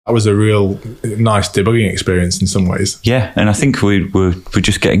That was a real nice debugging experience in some ways. Yeah, and I think we're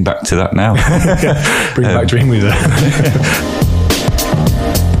just getting back to that now. Bring back Dreamweaver.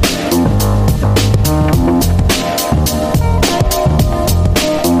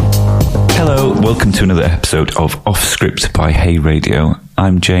 Hello, welcome to another episode of Off Script by Hey Radio.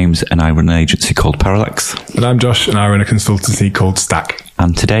 I'm James and I run an agency called Parallax. And I'm Josh and I run a consultancy called Stack.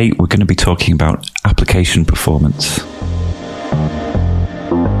 And today we're going to be talking about application performance.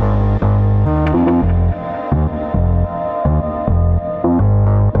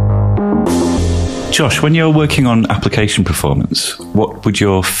 Josh, when you're working on application performance, what would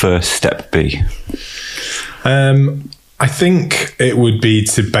your first step be? I think it would be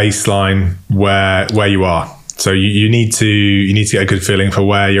to baseline where you are. So you need to get a good feeling for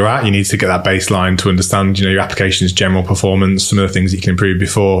where you're at. You need to get that baseline to understand, your application's general performance, some of the things that you can improve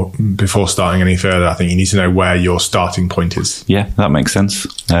before starting any further. I think you need to know where your starting point is. Yeah, that makes sense.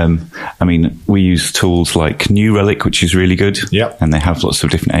 We use tools like New Relic, which is really good. Yep. And they have lots of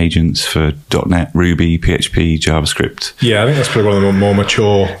different agents for .NET, Ruby, PHP, JavaScript. Yeah, I think that's probably one of the more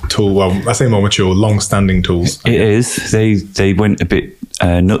mature tool. Well, I say more mature, long-standing tools. It is. They went a bit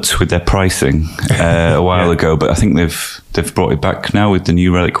nuts with their pricing a while ago, but I think they've brought it back now with the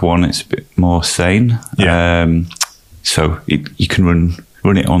New Relic one. It's a bit more sane. Yeah. So you can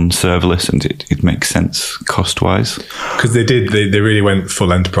run it on serverless, and it makes sense cost wise. Because they really went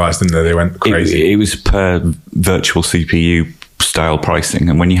full enterprise, didn't they? They went crazy. It was per virtual CPU style pricing,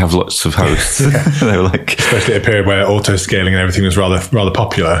 and when you have lots of hosts, they were like, especially at a period where auto scaling and everything was rather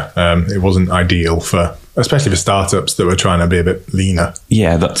popular. It wasn't ideal especially for startups that were trying to be a bit leaner.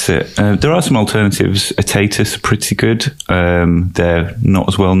 Yeah, that's it. There are some alternatives. Atatus are pretty good. They're not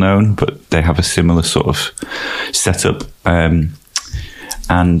as well known, but they have a similar sort of setup. And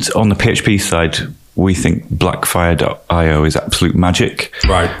on the PHP side, we think Blackfire.io is absolute magic.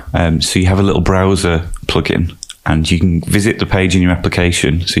 Right. So you have a little browser plugin, and you can visit the page in your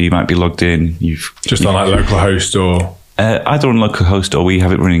application. So you might be logged in. On like localhost or either on localhost, or we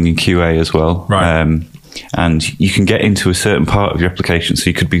have it running in QA as well. Right. And you can get into a certain part of your application. So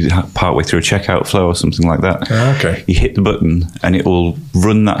you could be partway through a checkout flow or something like that. Okay. You hit the button and it will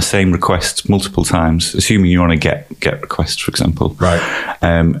run that same request multiple times, assuming you're on a get request, for example. Right.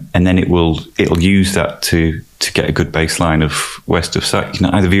 And then it'll use that to get a good baseline of where stuff's at. You can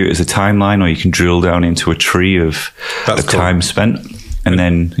either view it as a timeline, or you can drill down into a tree of time spent. And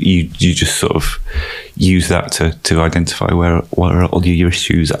then you just sort of use that to identify where all your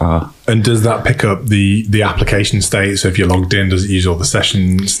issues are. And does that pick up the application state? So if you're logged in, does it use all the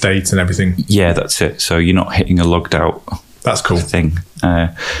session states and everything? Yeah, that's it. So you're not hitting a logged out. That's cool thing.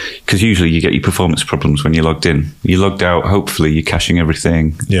 Because usually you get your performance problems when you're logged in. You're logged out, hopefully you're caching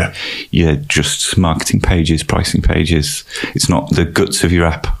everything. Yeah. You're just marketing pages, pricing pages. It's not the guts of your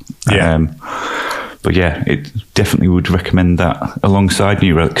app. Yeah. But yeah, it definitely would recommend that alongside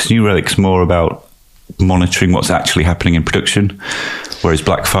New Relic, because New Relic's more about monitoring what's actually happening in production, whereas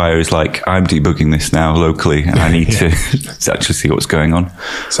Blackfire is like, I'm debugging this now locally and I need to actually see what's going on.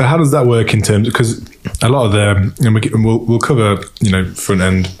 So how does that work in terms, because a lot of we'll cover front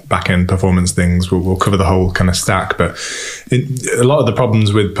end, back end performance things. We'll cover the whole kind of stack, but a lot of the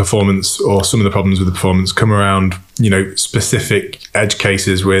problems with performance, or some of the problems with the performance, come around specific edge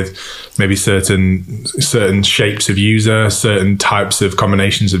cases with maybe certain shapes of user, certain types of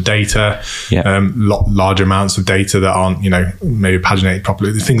combinations of data, large amounts of data that aren't maybe paginated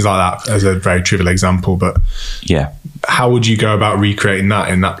properly, things like that, as a very trivial example. But how would you go about recreating that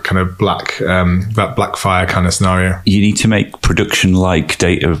in that kind of that Blackfire kind of scenario? You need to make production-like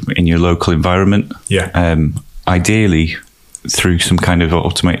data in your local environment. Ideally through some kind of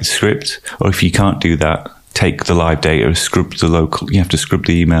automated script, or if you can't do that, take the live data, scrub the local. You have to scrub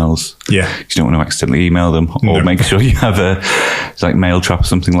the emails. Yeah, you don't want to accidentally email them, or make sure you have like Mailtrap or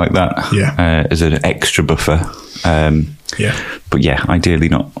something like that. As an extra buffer. But ideally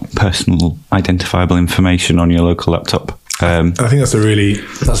not personal identifiable information on your local laptop. I think that's a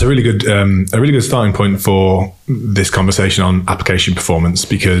really good starting point for this conversation on application performance,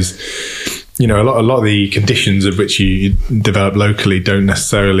 because a lot of the conditions of which you develop locally don't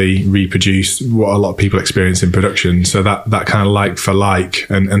necessarily reproduce what a lot of people experience in production. So that kind of like for like,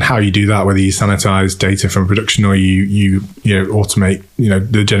 and how you do that, whether you sanitize data from production or you automate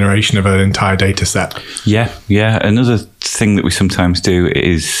the generation of an entire data set. Yeah. Another thing that we sometimes do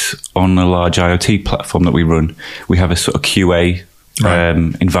is on a large IoT platform that we run, we have a sort of QA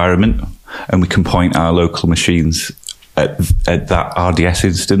environment, and we can point our local machines at that RDS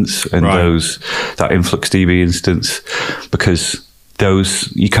instance and that InfluxDB instance, because those,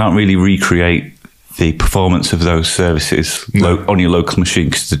 you can't really recreate the performance of those services on your local machine,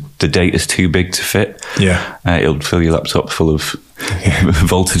 because the data's too big to fit. Yeah. It'll fill your laptop full of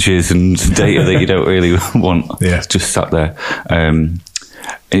voltages and data that you don't really want. Yeah. Just sat there.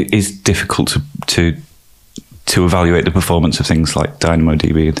 It is difficult to evaluate the performance of things like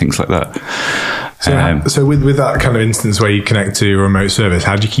DynamoDB and things like that. So with that kind of instance where you connect to a remote service,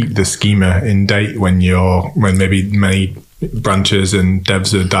 how do you keep the schema in date when maybe many branches and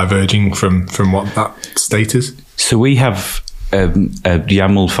devs are diverging from what that state is? So we have a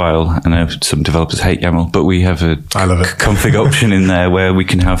YAML file. I know some developers hate YAML, but we have a config option in there where we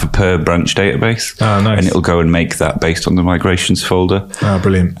can have a per branch database. Oh, nice. And it'll go and make that based on the migrations folder. Oh,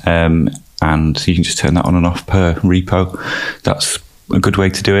 brilliant. And you can just turn that on and off per repo. That's a good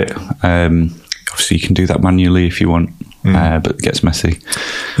way to do it. Obviously, you can do that manually if you want, but it gets messy.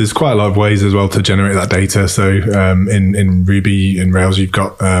 There's quite a lot of ways as well to generate that data. So in Ruby, in Rails, you've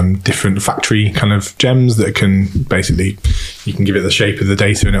got different factory kind of gems that can basically, you can give it the shape of the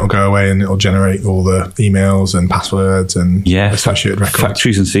data and it'll go away and it'll generate all the emails and passwords and associated records.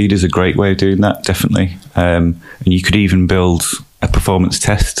 Factories and seed is a great way of doing that, definitely. And you could even build a performance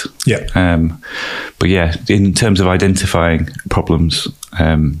test. Yeah. But yeah, in terms of identifying problems,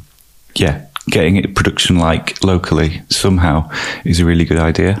 getting it production-like locally somehow is a really good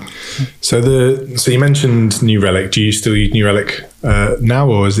idea. So you mentioned New Relic. Do you still use New Relic now,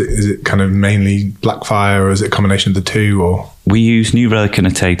 or is it kind of mainly Blackfire, or is it a combination of the two? Or we use New Relic and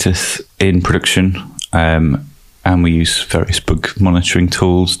Atatus in production, and we use various bug monitoring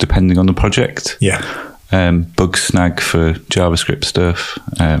tools depending on the project. Yeah. Bugsnag for JavaScript stuff,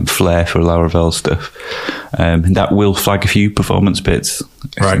 Flare for Laravel stuff. And that will flag a few performance bits,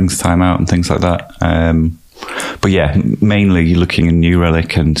 things time out and things like that. But yeah, mainly you're looking in New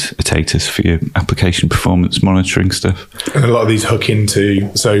Relic and Atatus for your application performance monitoring stuff. And a lot of these hook into,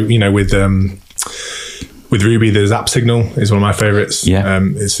 with Ruby, there's AppSignal is one of my favorites. Yeah.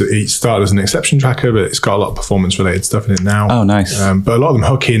 It started as an exception tracker, but it's got a lot of performance related stuff in it now. Oh, nice. But a lot of them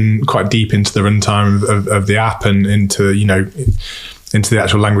hook in quite deep into the runtime of the app and into the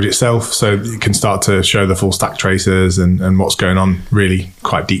actual language itself. So you can start to show the full stack traces and what's going on really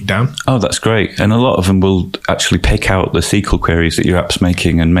quite deep down. Oh, that's great. And a lot of them will actually pick out the SQL queries that your app's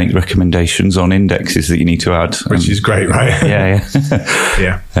making and make recommendations on indexes that you need to add. Which is great, right? Yeah.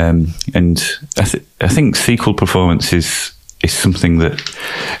 Yeah. And I think SQL performance is something that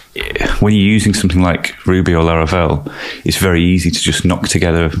when you're using something like Ruby or Laravel, it's very easy to just knock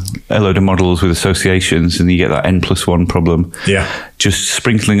together a load of models with associations and you get that N+1 problem. Yeah. Just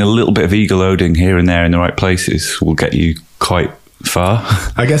sprinkling a little bit of eager loading here and there in the right places will get you quite far.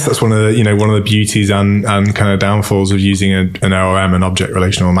 I guess that's one of the beauties and kind of downfalls of using an ORM, an object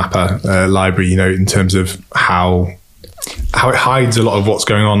relational mapper library, in terms of how it hides a lot of what's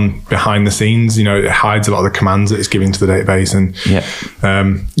going on behind the scenes. It hides a lot of the commands that it's giving to the database. And,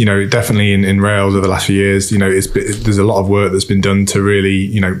 definitely in Rails over the last few years, there's a lot of work that's been done to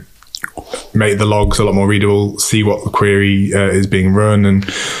really, make the logs a lot more readable, see what the query is being run. And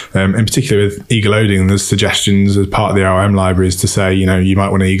in particular with eager loading, there's suggestions as part of the ORM libraries to say, you might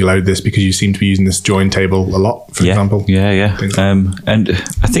want to eager load this because you seem to be using this join table a lot, for example. Yeah. And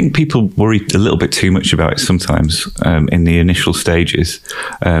I think people worry a little bit too much about it sometimes in the initial stages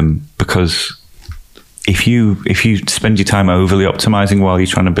because if you spend your time overly optimizing while you're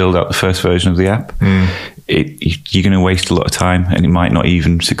trying to build out the first version of the app, you're going to waste a lot of time and it might not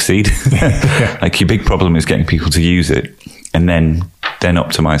even succeed. Like your big problem is getting people to use it and then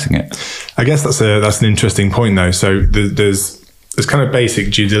optimizing it. I guess that's an interesting point though. So there's kind of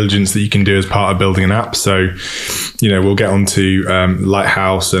basic due diligence that you can do as part of building an app. So, we'll get onto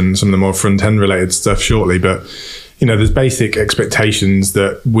Lighthouse and some of the more front end related stuff shortly, but there's basic expectations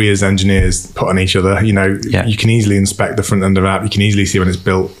that we as engineers put on each other. You can easily inspect the front end of an app. You can easily see when it's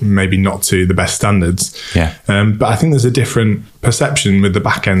built, maybe not to the best standards. Yeah. But I think there's a different perception with the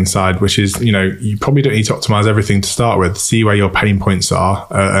back end side, which is, you probably don't need to optimize everything to start with. See where your pain points are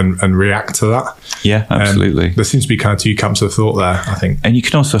and react to that. Yeah, absolutely. There seems to be kind of two camps of thought there, I think. And you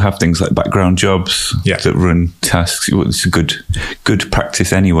can also have things like background jobs that run tasks. It's a good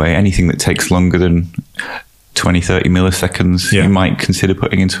practice anyway. Anything that takes longer than 20, 30 milliseconds, you might consider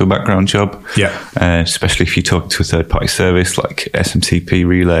putting into a background job. Yeah. Especially if you talk to a third-party service like SMTP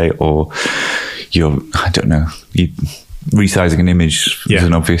Relay or resizing an image is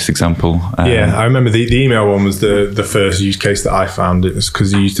an obvious example. I remember the email one was the first use case that I found. It was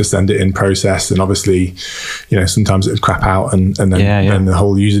because you used to send it in process, and obviously, sometimes it would crap out, and then then the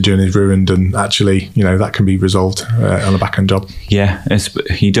whole user journey is ruined. And actually, that can be resolved on a back end job. Yeah,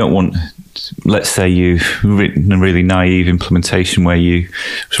 you don't want. Let's say you've written a really naive implementation where you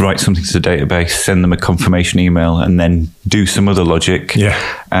write something to the database, send them a confirmation email, and then do some other logic. Yeah,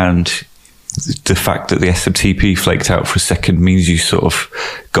 and the fact that the SMTP flaked out for a second means you sort of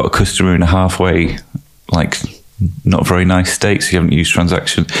got a customer in a halfway, not very nice state, so you haven't used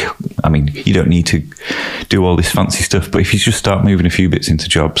transaction. I mean, you don't need to do all this fancy stuff, but if you just start moving a few bits into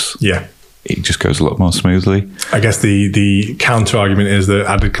jobs, it just goes a lot more smoothly. I guess the counter argument is the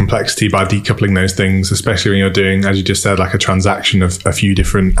added complexity by decoupling those things, especially when you're doing, as you just said, like a transaction of a few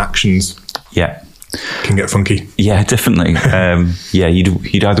different actions. Yeah. Can get funky. Yeah, definitely.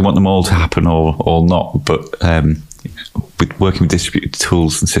 You'd either want them all to happen or not, but with working with distributed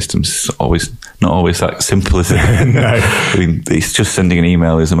tools and systems, it's not always that simple, is it? No. I mean, it's just sending an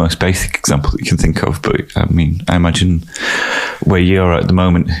email is the most basic example that you can think of, but I mean, I imagine where you're at the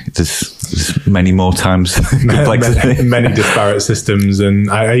moment, there's many more times many disparate systems.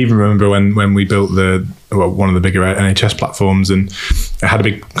 And I even remember when we built one of the bigger NHS platforms, and it had a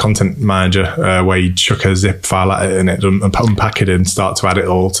big content manager where you chuck a zip file at it and it unpack it and start to add it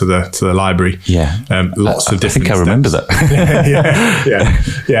all to the library. Yeah, lots of different. I think I remember that.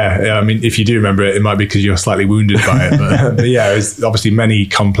 yeah. I mean, if you do remember it, it might be because you're slightly wounded by it. But it's obviously many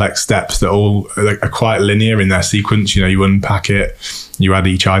complex steps that all are quite linear in their sequence. You unpack it, you add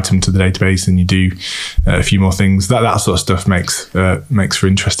each item to the database, and you do a few more things. That sort of stuff makes for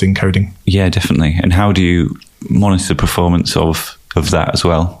interesting coding. Yeah, definitely. And how do you monitor performance of that as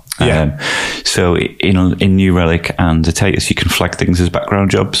well? Yeah. So in New Relic and Atatus, you can flag things as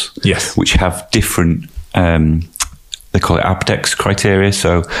background jobs. Yes. Which have different. They call it Abdex criteria.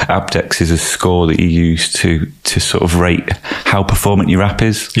 So Abdex is a score that you use to sort of rate how performant your app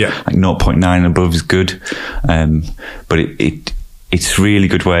is. Yeah. Like 0.9 and above is good, but it's a really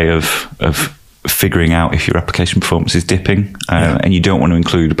good way of figuring out if your application performance is dipping, and you don't want to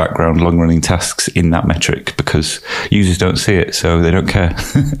include background long-running tasks in that metric because users don't see it, so they don't care.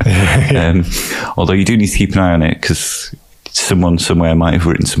 Although you do need to keep an eye on it because someone somewhere might have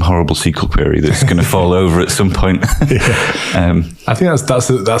written some horrible SQL query that's going to fall over at some point. I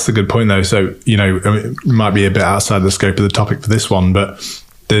think that's a good point though. So it might be a bit outside the scope of the topic for this one, but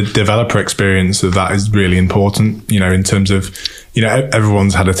the developer experience of that is really important. In terms of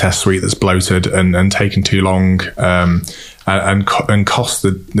everyone's had a test suite that's bloated and taken too long, and cost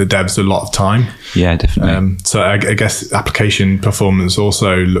the devs a lot of time. Yeah, definitely. So I guess application performance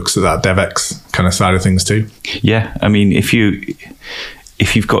also looks at that DevX kind of side of things too. Yeah, I mean, if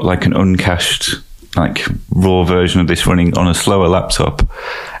you've got like an uncached, like raw version of this running on a slower laptop,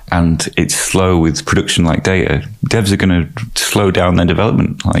 and it's slow with production like data, devs are going to slow down their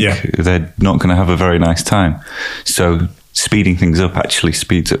development. They're not going to have a very nice time. So speeding things up actually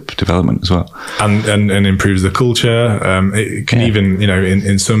speeds up development as well, and improves the culture. It can even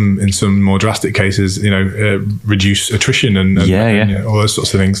in some more drastic cases reduce attrition and all those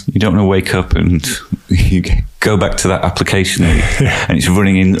sorts of things. You don't want to wake up and you go back to that application and it's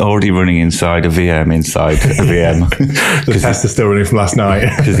already running inside a VM inside a VM. The test is still running from last night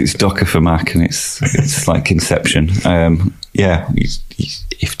because it's Docker for Mac and it's like Inception.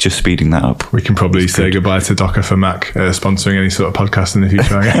 If just speeding that up, we can probably say goodbye to Docker for Mac sponsoring any sort of podcast in the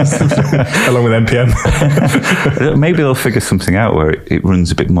future, I guess, along with NPM. Maybe they'll figure something out where it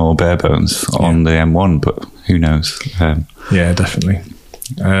runs a bit more bare bones on the M1, but who knows? Yeah, definitely.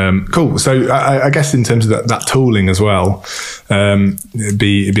 Cool. So I guess in terms of that tooling as well, it'd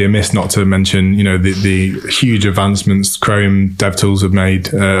be amiss not to mention, the huge advancements Chrome DevTools have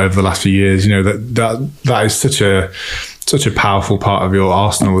made over the last few years. That is such a powerful part of your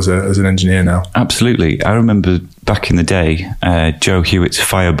arsenal as an engineer now. Absolutely. I remember back in the day, Joe Hewitt's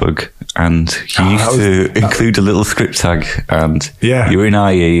Firebug, and he used to include a little script tag, and you were in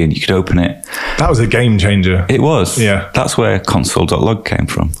IE and you could open it. That was a game changer. It was. Yeah. That's where console.log came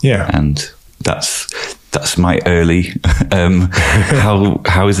from. Yeah. And that's my early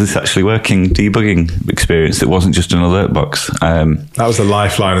how is this actually working debugging experience. It wasn't just an alert box. That was a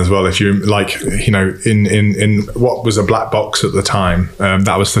lifeline as well. If you in what was a black box at the time,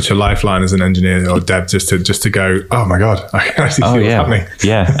 that was such a lifeline as an engineer or dev just to go, oh my god, I can actually see what's happening.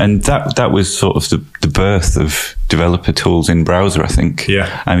 Yeah, and that was sort of the birth of developer tools in browser, I think.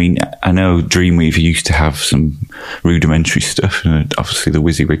 Yeah. I mean, I know Dreamweaver used to have some rudimentary stuff, and obviously the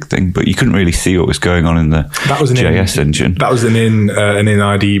WYSIWYG thing, but you couldn't really see what was going on in the JS engine. That was an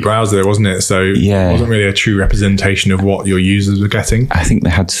IDE browser, wasn't it? So yeah, it wasn't really a true representation of what your users were getting. I think they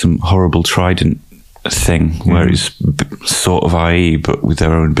had some horrible Trident thing where it's sort of IE but with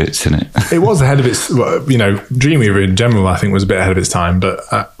their own bits in it. It was ahead of its, Dreamweaver in general I think was a bit ahead of its time, but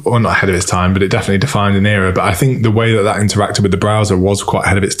or not ahead of its time, but it definitely defined an era. But I think the way that interacted with the browser was quite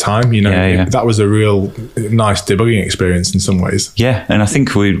ahead of its time. That was a real nice debugging experience in some ways. Yeah, and I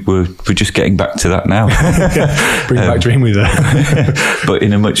think we're just getting back to that now. Bring back Dreamweaver. But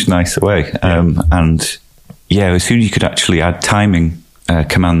in a much nicer way. And yeah, as soon as you could actually add timing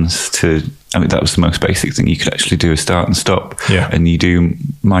commands to, I mean, that was the most basic thing. You could actually do a start and stop, and you do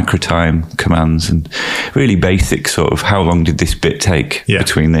micro time commands and really basic sort of how long did this bit take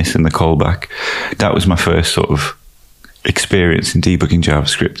between this and the callback. That was my first sort of experience in debugging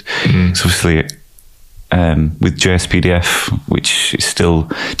JavaScript. So obviously with JSPDF, which is still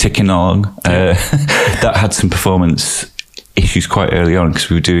ticking along, that had some performance issues quite early on because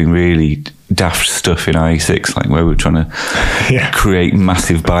we were doing really daft stuff in IE6, like where we were trying to create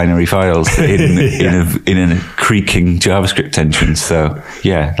massive binary files in a creaking JavaScript engine. So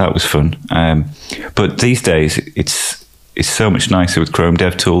yeah, that was fun. But these days it's so much nicer with Chrome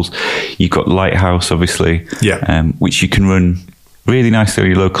DevTools. You've got Lighthouse, obviously, which you can run really nicely on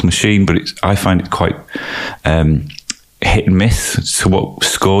your local machine, but I find it quite hit and miss to what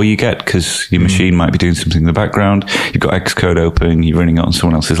score you get, because your machine might be doing something in the background. You've got Xcode open, you're running it on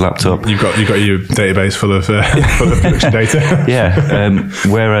someone else's laptop. You've got your database full of production data.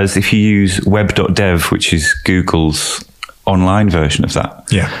 Whereas if you use web.dev, which is Google's online version of that,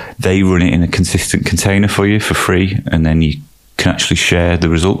 they run it in a consistent container for you for free, and then you can actually share the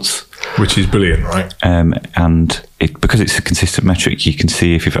results. Which is brilliant, right? And because it's a consistent metric, you can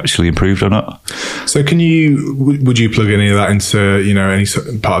see if you've actually improved or not. So would you plug any of that into, any sort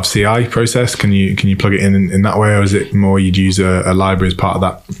of part of CI process? Can you plug it in that way, or is it more you'd use a library as part of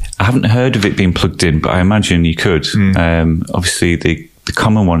that? I haven't heard of it being plugged in, but I imagine you could. Obviously, the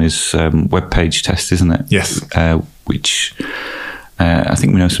common one is web page test, isn't it? Yes. Which I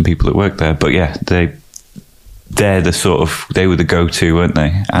think we know some people that work there, but yeah, they were the go-to, weren't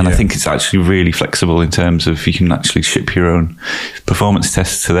they? And I think it's actually really flexible in terms of you can actually ship your own performance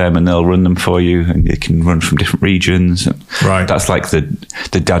tests to them and they'll run them for you, and they can run from different regions. Right. That's like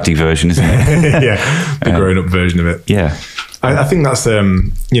the daddy version, isn't it? The grown-up version of it. Yeah. I think that's,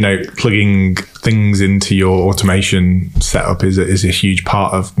 plugging things into your automation setup is a huge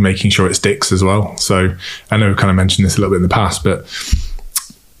part of making sure it sticks as well. So I know we've kind of mentioned this a little bit in the past, but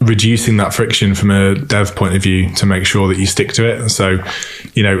reducing that friction from a dev point of view to make sure that you stick to it. So,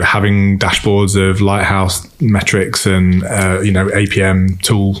 having dashboards of Lighthouse metrics and, APM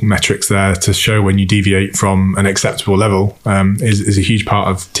tool metrics there to show when you deviate from an acceptable level is a huge part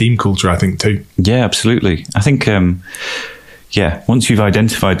of team culture, I think, too. Yeah, absolutely. I think, once you've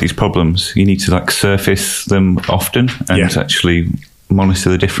identified these problems, you need to surface them often and actually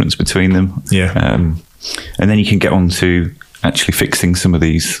monitor the difference between them. And then you can get on to actually fixing some of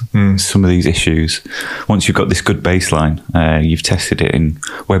these issues. Once you've got this good baseline, you've tested it in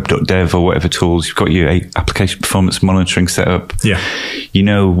web.dev or whatever tools, you've got your application performance monitoring set up. You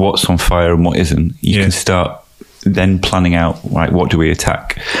know what's on fire and what isn't. You can start then planning out, right, what do we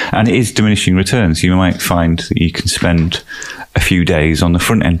attack? And it is diminishing returns. You might find that you can spend a few days on the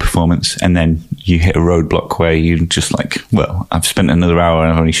front end performance, and then you hit a roadblock where you're just I've spent another hour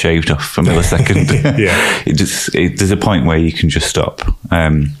and I've only shaved off a millisecond. There's a point where you can just stop.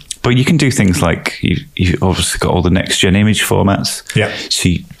 But you can do things like you've obviously got all the next gen image formats. So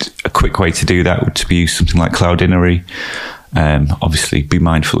a quick way to do that would be use something like Cloudinary. Obviously be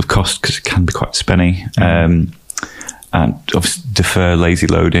mindful of cost because it can be quite spenny. And obviously defer lazy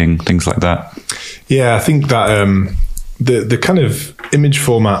loading, things like that. Yeah, I think that the kind of image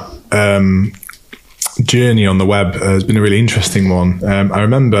format journey on the web has been a really interesting one. I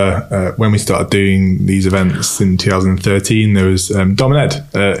remember when we started doing these events in 2013, there was Dom and Ed,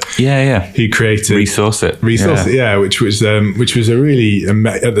 who created Resource It, which was a really,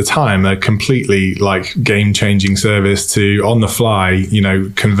 at the time, a completely game-changing service to on the fly,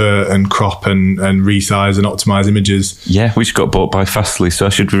 convert and crop and resize and optimize images. Yeah, which got bought by Fastly, so I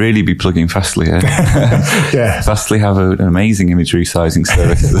should really be plugging Fastly here. Fastly have an amazing image resizing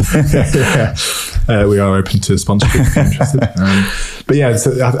service. We are open to sponsorship if you're interested. But yeah,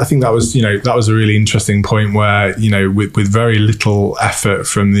 so I think that was a really interesting point where, with very little effort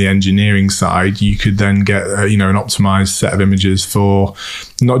from the engineering side, you could then get an optimized set of images for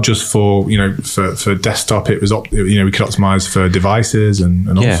not just for desktop. It was we could optimize for devices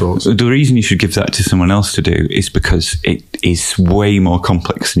and all sorts. The reason you should give that to someone else to do is because it is way more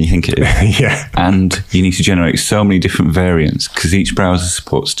complex than you think it is. Yeah, and you need to generate so many different variants because each browser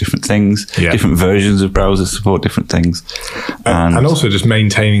supports different things. Different versions of browsers support different things, and also just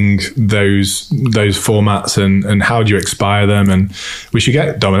maintaining those formats and how do you expire them. And we should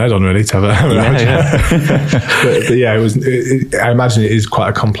get Dom and Ed on really to have a but yeah, I imagine it is quite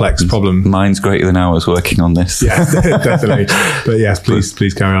a complex problem. Mine's greater than ours working on this. Yeah, definitely. But yes,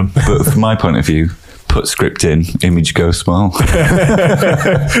 please carry on. But from my point of view, put script in, image go small.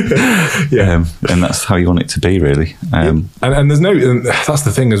 And that's how you want it to be, really. And that's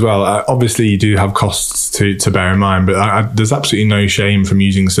the thing as well. Obviously, you do have costs to bear in mind, but there's absolutely no shame from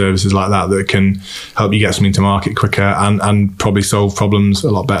using services like that can help you get something to market quicker and probably solve problems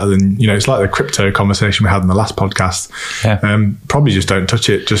a lot better than, it's like the crypto conversation we had in the last podcast. Yeah. Probably just don't touch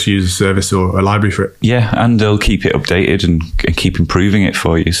it, just use a service or a library for it. Yeah, and they'll keep it updated and keep improving it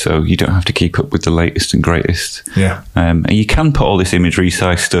for you, so you don't have to keep up with the latest and greatest. Yeah. And you can put all this image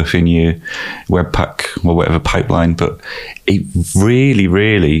resize stuff in your Webpack or whatever pipeline, but it really,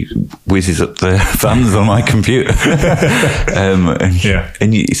 really whizzes up the fans on my computer.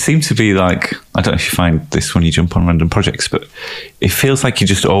 And it seems to be like, I don't know if you find this when you jump on random projects, but it feels like you're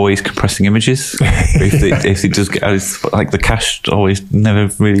just always compressing images. If it does get, it's like the cache always never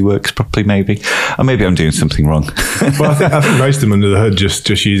really works properly, maybe. Or maybe I'm doing something wrong. Well, I think most of them under the hood just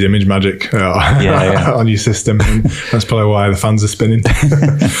use ImageMagick on your system, and that's probably why the fans are spinning.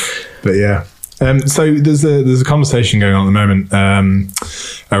 But yeah. So there's a conversation going on at the moment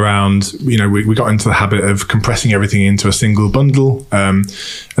around, we got into the habit of compressing everything into a single bundle, and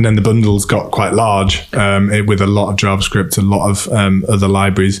then the bundles got quite large with a lot of JavaScript, a lot of other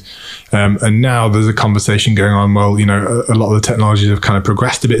libraries, and now there's a conversation going on. Well, a lot of the technologies have kind of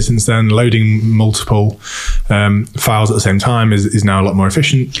progressed a bit since then. Loading multiple files at the same time is now a lot more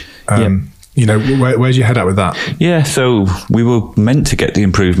efficient. Where's your head at with that? Yeah, so we were meant to get the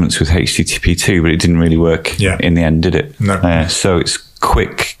improvements with HTTP2, but it didn't really work in the end, did it? No. So it's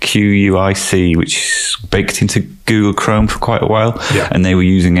Quick QUIC, which is baked into Google Chrome for quite a while, and they were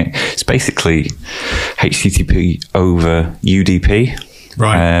using it. It's basically HTTP over UDP.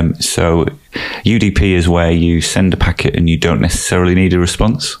 Right. So UDP is where you send a packet and you don't necessarily need a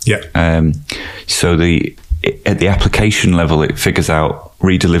response. Yeah. So at the application level, it figures out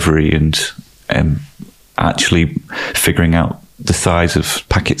redelivery and actually figuring out the size of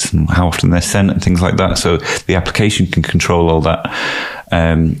packets and how often they're sent and things like that. So the application can control all that,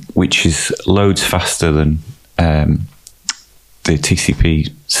 which is loads faster than the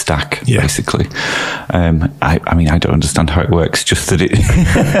TCP stack, basically. I mean, I don't understand how it works, just that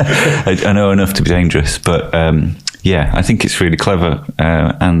I know enough to be dangerous, but I think it's really clever.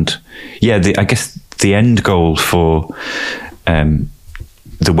 I guess the end goal for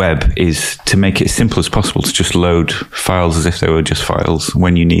the web is to make it as simple as possible to just load files as if they were just files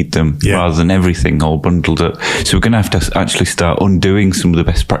when you need them, rather than everything all bundled up. So we're going to have to actually start undoing some of the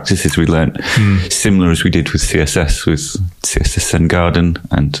best practices we learned, similar as we did with CSS, with CSS and Garden,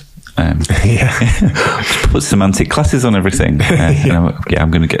 and put semantic classes on everything.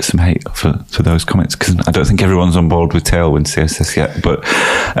 I'm going to get some hate for those comments because I don't think everyone's on board with Tailwind CSS yet, but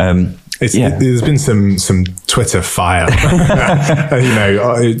there's been some Twitter fire.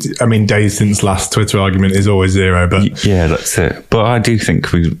 Days since last Twitter argument is always zero, but that's it. But I do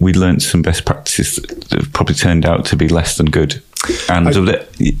think we learned some best practices that have probably turned out to be less than good. And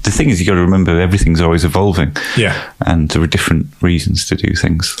the thing is, you got to remember everything's always evolving. Yeah, and there are different reasons to do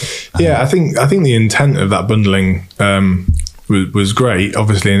things. I think the intent of that bundling was great,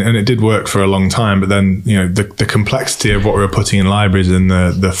 obviously, and it did work for a long time. But then, the complexity of what we were putting in libraries and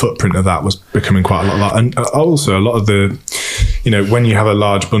the footprint of that was becoming quite a lot. And also, a lot of the, when you have a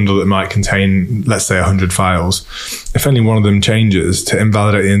large bundle that might contain, let's say, 100 files, if only one of them changes, to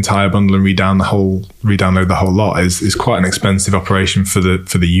invalidate the entire bundle and re-download the whole lot is quite an expensive operation for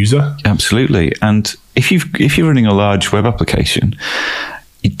the user. Absolutely. And if you're running a large web application,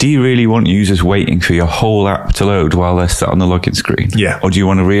 do you really want users waiting for your whole app to load while they're sat on the login screen? Yeah. Or do you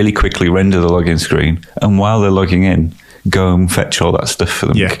want to really quickly render the login screen and while they're logging in, go and fetch all that stuff for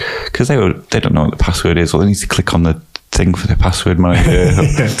them? Yeah. Because they don't know what the password is, or they need to click on the thing for their password manager.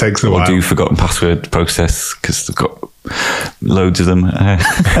 It takes a while. Or do forgotten password process because they've got loads of them.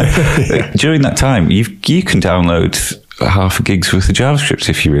 During that time, you can download half a gig's worth of JavaScript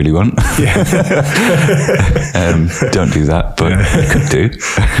if you really want. Don't do that, but you could do.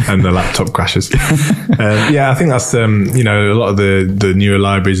 And the laptop crashes. I think that's, a lot of the newer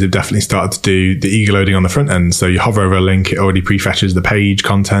libraries have definitely started to do the eager loading on the front end. So you hover over a link, it already prefetches the page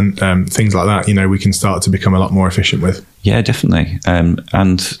content, things like that, we can start to become a lot more efficient with. Yeah, definitely.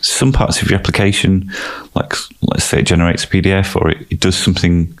 And some parts of your application, like let's say it generates a PDF or it does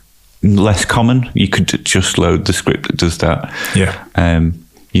something less common, you could just load the script that does that. Yeah.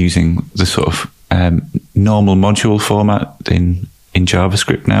 Using the sort of normal module format in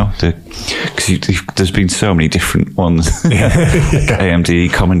JavaScript now, because there's been so many different ones, like AMD,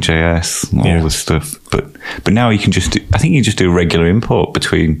 CommonJS, all this stuff. But now you can I think you just do a regular import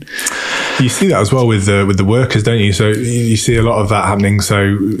between. You see that as well with the workers, don't you? So you see a lot of that happening.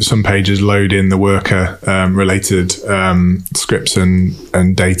 So some pages load in the worker related scripts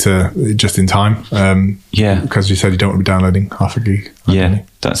and data just in time. Because you said you don't want to be downloading half a gig. Yeah,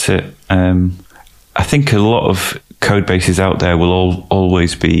 that's it. I think a lot of code bases out there will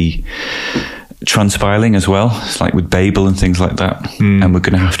always be transpiling as well. It's like with Babel and things like that. And we're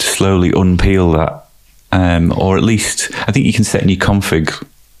going to have to slowly unpeel that. Or at least, I think you can set in your config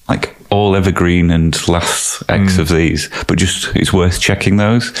like all evergreen and last X of these, but just it's worth checking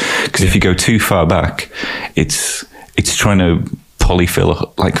those, because if you go too far back, it's trying to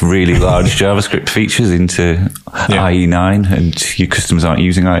polyfill like really large JavaScript features into IE9, and your customers aren't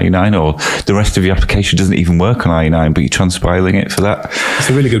using IE9, or the rest of your application doesn't even work on IE9, but you're transpiling it for that. It's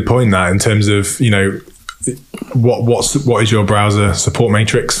a really good point, that in terms of, what is your browser support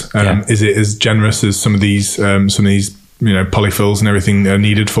matrix? Is it as generous as some of these polyfills and everything are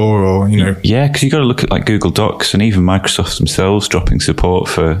needed for, or Yeah, because you've got to look at like Google Docs and even Microsoft themselves dropping support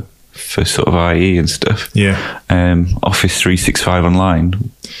for sort of IE and stuff. Office 365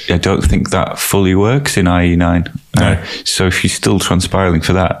 Online, I don't think that fully works in IE9. No. So if you're still transpiling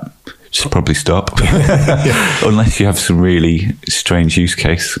for that, just probably stop. Unless you have some really strange use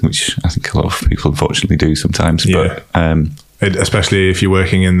case, which I think a lot of people unfortunately do sometimes. But especially if you're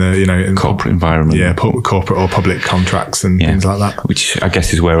working in the in corporate environment, corporate or public contracts and things like that, which I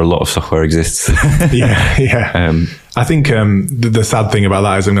guess is where a lot of software exists. I think the sad thing about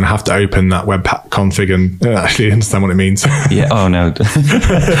that is I'm going to have to open that Webpack config and actually understand what it means. Oh no,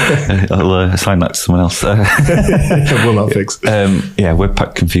 I'll assign that to someone else. Will not fix.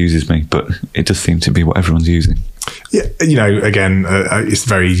 Webpack confuses me, but it does seem to be what everyone's using. Yeah, again, it's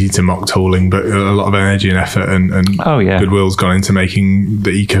very easy to mock tooling, but a lot of energy and effort and goodwill's gone into making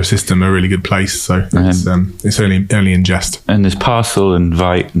the ecosystem a really good place. So it's only in jest. And there's Parcel and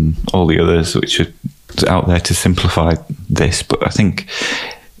Vite and all the others which are out there to simplify this. But I think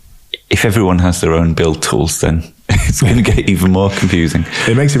if everyone has their own build tools, then it's going to get even more confusing.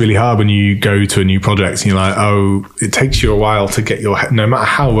 It makes it really hard when you go to a new project and you're like, it takes you a while to get no matter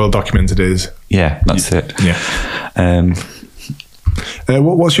how well documented it is. Yeah, that's it. Yeah.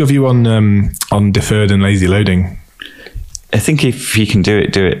 What's your view on deferred and lazy loading? I think if you can do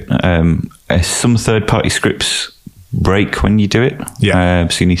it. Some third-party scripts break when you do it.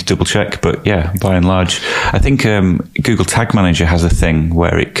 So you need to double check. But by and large, I think Google Tag Manager has a thing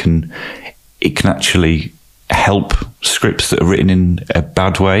where it can actually help scripts that are written in a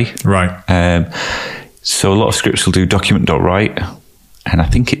bad way. Right. So a lot of scripts will do document.write, and I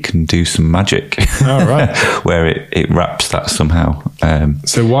think it can do some magic. Oh, right. Where it wraps that somehow.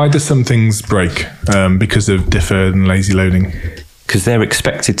 So why do some things break because of deferred and lazy loading? Because they're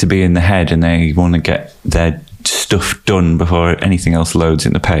expected to be in the head and they want to get their stuff done before anything else loads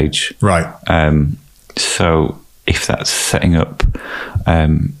in the page. Right. So if that's setting up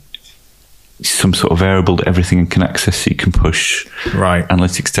some sort of variable that everything can access, so you can push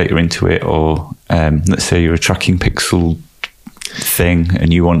analytics data into it, or let's say you're a tracking pixel thing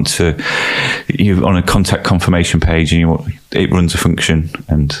and you're on a contact confirmation page and it runs a function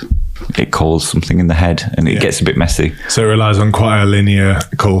and it calls something in the head and it gets a bit messy. So it relies on quite a linear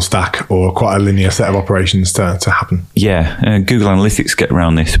call stack or quite a linear set of operations to happen. Google Analytics get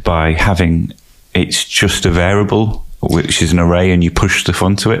around this by having it's just a variable, which is an array, and you push stuff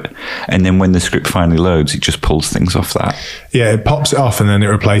onto it, and then when the script finally loads, it just pulls things off that. Yeah, it pops it off and then it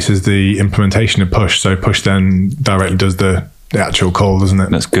replaces the implementation of push. So push then directly does the actual call, doesn't it?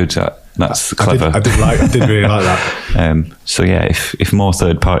 That's good. That's clever. I did really like that. So if more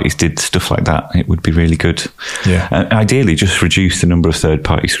third parties did stuff like that, it would be really good. Yeah. And ideally, just reduce the number of third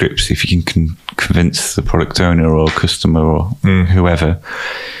party scripts if you can convince the product owner or customer or whoever.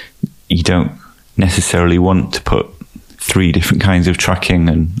 You don't necessarily want to put 3 different kinds of tracking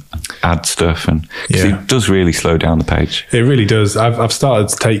and add stuff, and because it does really slow down the page. It really does. I've started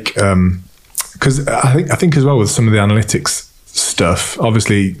to take because I think as well with some of the analytics stuff,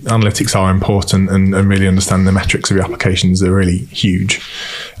 obviously analytics are important, and really understanding the metrics of your applications are really huge,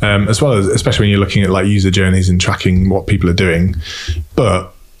 as well as especially when you're looking at like user journeys and tracking what people are doing.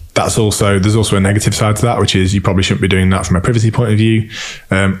 But there's also a negative side to that, which is you probably shouldn't be doing that from a privacy point of view.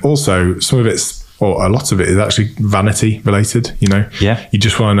 Also, some of it's, or a lot of it, is actually vanity related. You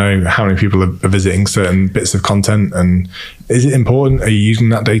just want to know how many people are visiting certain bits of content, and is it important? Are you using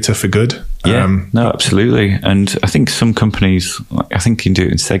that data for good? No, absolutely. And I think some companies, I think you can do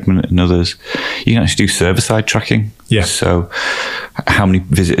it in Segment and others, you can actually do server-side tracking. Yeah. So how many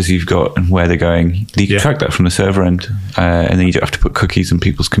visitors you've got and where they're going, you can track that from the server end, and then you don't have to put cookies on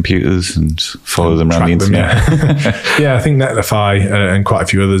people's computers and follow them around the internet. Yeah, I think Netlify and quite a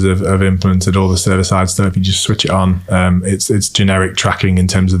few others have implemented all the server-side stuff. You just switch it on. It's generic tracking in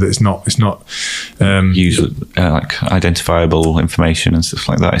terms of that it's not user like identifiable information and stuff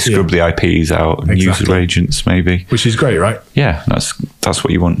like that. I scrub the IPs out and user agents maybe, which is great, right? Yeah, that's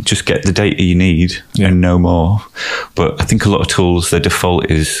what you want. Just get the data you need and no more. But I think a lot of tools, their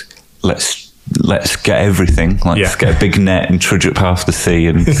default is let's get everything. Let's get a big net and trudge up half the sea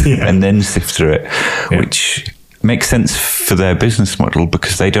and and then sift through it, which makes sense for their business model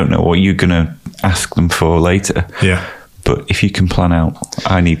because they don't know what you're going to ask them for later. Yeah. But if you can plan out,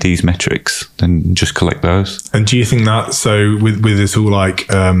 I need these metrics, then just collect those. And do you think that, so with a tool like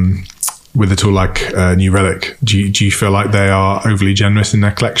New Relic, do you feel like they are overly generous in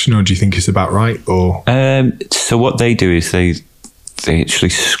their collection, or do you think it's about right? Or so what they do is they actually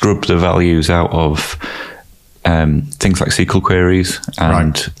scrub the values out of things like SQL queries,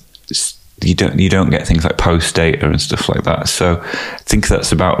 and you don't get things like post data and stuff like that. So I think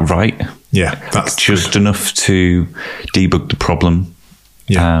that's about right. Yeah, that's just enough to debug the problem.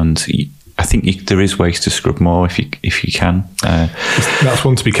 Yeah. And I think there is ways to scrub more if you can. That's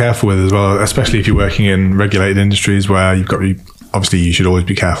one to be careful with as well, especially if you're working in regulated industries where you've got to be, obviously you should always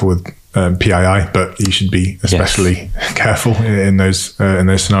be careful with PII, but you should be especially careful in those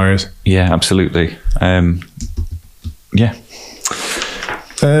scenarios. Yeah, absolutely.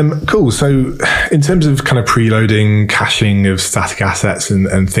 Cool. So in terms of kind of preloading, caching of static assets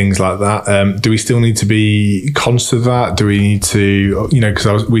and things like that, do we still need to be conscious of that? Do we need to,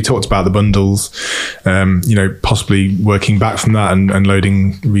 because we talked about the bundles, possibly working back from that and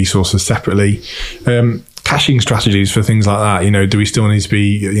loading resources separately. Caching strategies for things like that, do we still need to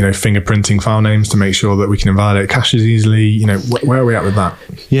be, fingerprinting file names to make sure that we can invalidate caches easily? Where are we at with that?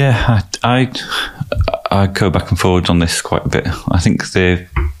 Yeah, I go back and forward on this quite a bit. I think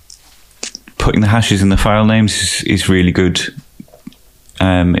putting the hashes in the file names is really good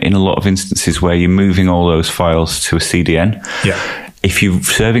in a lot of instances where you're moving all those files to a CDN. Yeah. If you're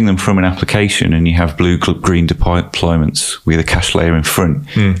serving them from an application and you have blue-green deployments with a cache layer in front,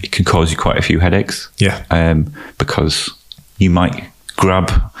 it can cause you quite a few headaches. Yeah. Because you might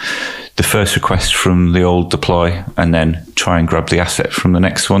grab the first request from the old deploy and then try and grab the asset from the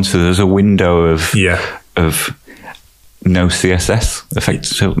next one. So there's a window of no CSS,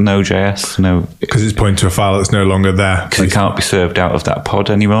 effectively no JS, no, because it's pointing to a file that's no longer there because it can't be served out of that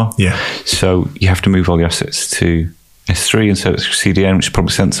pod anymore. Yeah. So you have to move all the assets to S3 and so it's CDN, which is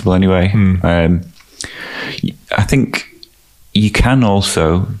probably sensible anyway. I think you can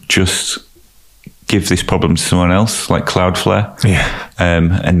also just give this problem to someone else, like Cloudflare,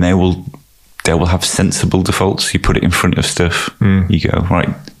 and they will have sensible defaults. You put it in front of stuff. You go, right,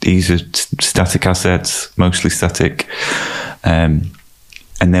 these are static assets, mostly static, and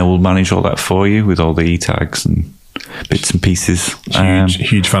they will manage all that for you with all the E tags and bits and pieces.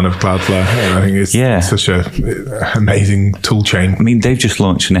 Huge fan of Cloudflare. I think it's such a amazing tool chain. I mean, they've just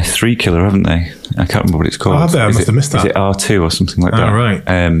launched an S3 killer, haven't they? I can't remember what it's called. I must have missed that. Is it R2 or something like that? Oh, right.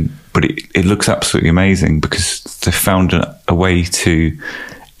 But it looks absolutely amazing because they've found a way to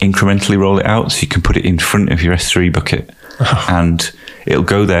incrementally roll it out, so you can put it in front of your S3 bucket and it'll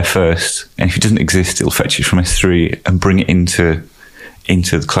go there first, and if it doesn't exist, it'll fetch it from S3 and bring it into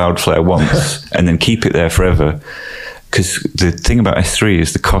the Cloudflare once and then keep it there forever. Because the thing about S3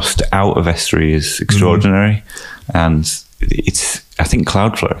 is the cost out of S3 is extraordinary, and I think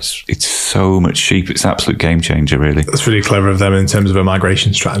Cloudflare it's so much cheaper. It's an absolute game changer, really. That's really clever of them in terms of a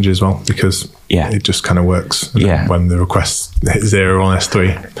migration strategy as well, because it just kind of works when the requests hit 0 on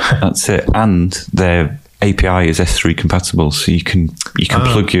S3. That's it. And their API is S3 compatible, so you can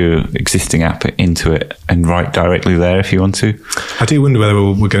plug your existing app into it and write directly there if you want to. I do wonder whether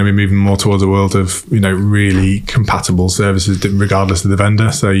we're going to be moving more towards a world of really compatible services regardless of the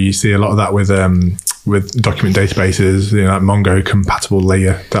vendor. So you see a lot of that with with document databases, like Mongo compatible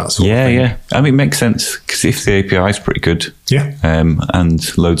layer, that sort of thing. Yeah. I mean, it makes sense because if the API is pretty good,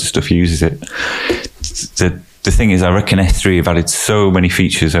 and loads of stuff uses it, the thing is, I reckon S3 have added so many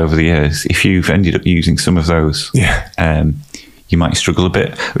features over the years. If you've ended up using some of those, you might struggle a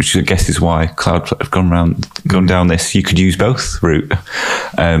bit, which I guess is why Cloudflare have gone down this. You could use both route,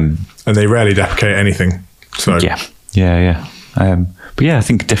 and they rarely deprecate anything. So yeah. But I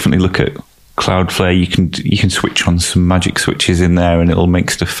think definitely look at Cloudflare. You can switch on some magic switches in there, and it'll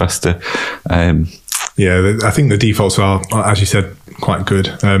make stuff faster. I think the defaults are, as you said, quite good.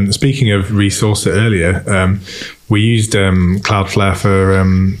 Speaking of resource it earlier, we used Cloudflare for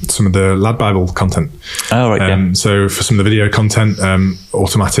some of the Lad Bible content. Oh, right, So for some of the video content,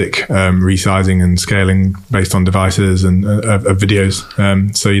 automatic resizing and scaling based on devices and of videos.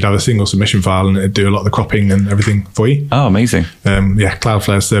 So you'd have a single submission file and it'd do a lot of the cropping and everything for you. Oh, amazing.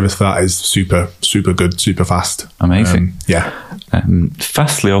 Cloudflare's service for that is super, super good, super fast. Amazing.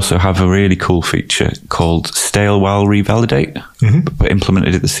 Fastly also have a really cool feature called stale while revalidate, but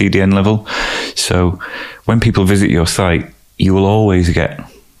implemented at the CDN level. So when people visit your site, you will always get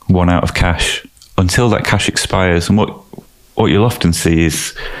one out of cache until that cache expires. And what you'll often see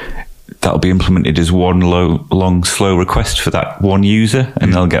is that'll be implemented as one long, slow request for that one user,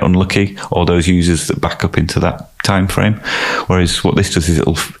 and they'll get unlucky, or those users that back up into that time frame. Whereas what this does is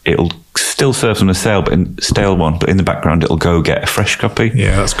it'll still serve them a stale one, but in the background it'll go get a fresh copy.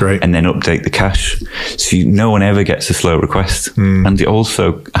 Yeah, that's great. And then update the cache, so no one ever gets a slow request. And it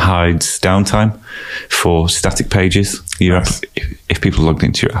also hides downtime for static pages. Your app, if people logged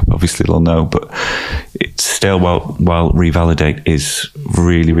into your app, obviously they'll know, but it's stale while revalidate is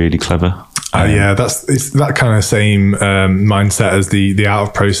really, really clever. It's that kind of same mindset as the out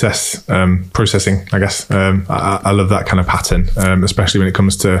of processing, I guess. I love that kind of pattern, especially when it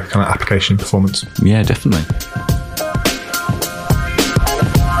comes to kind of application performance. Yeah, definitely.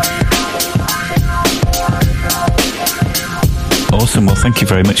 Awesome. Well, thank you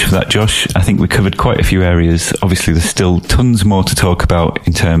very much for that, Josh. I think we covered quite a few areas. Obviously, there's still tons more to talk about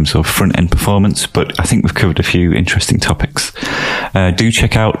in terms of front-end performance, but I think we've covered a few interesting topics. Do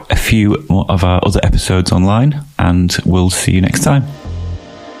check out a few of our other episodes online, and we'll see you next time.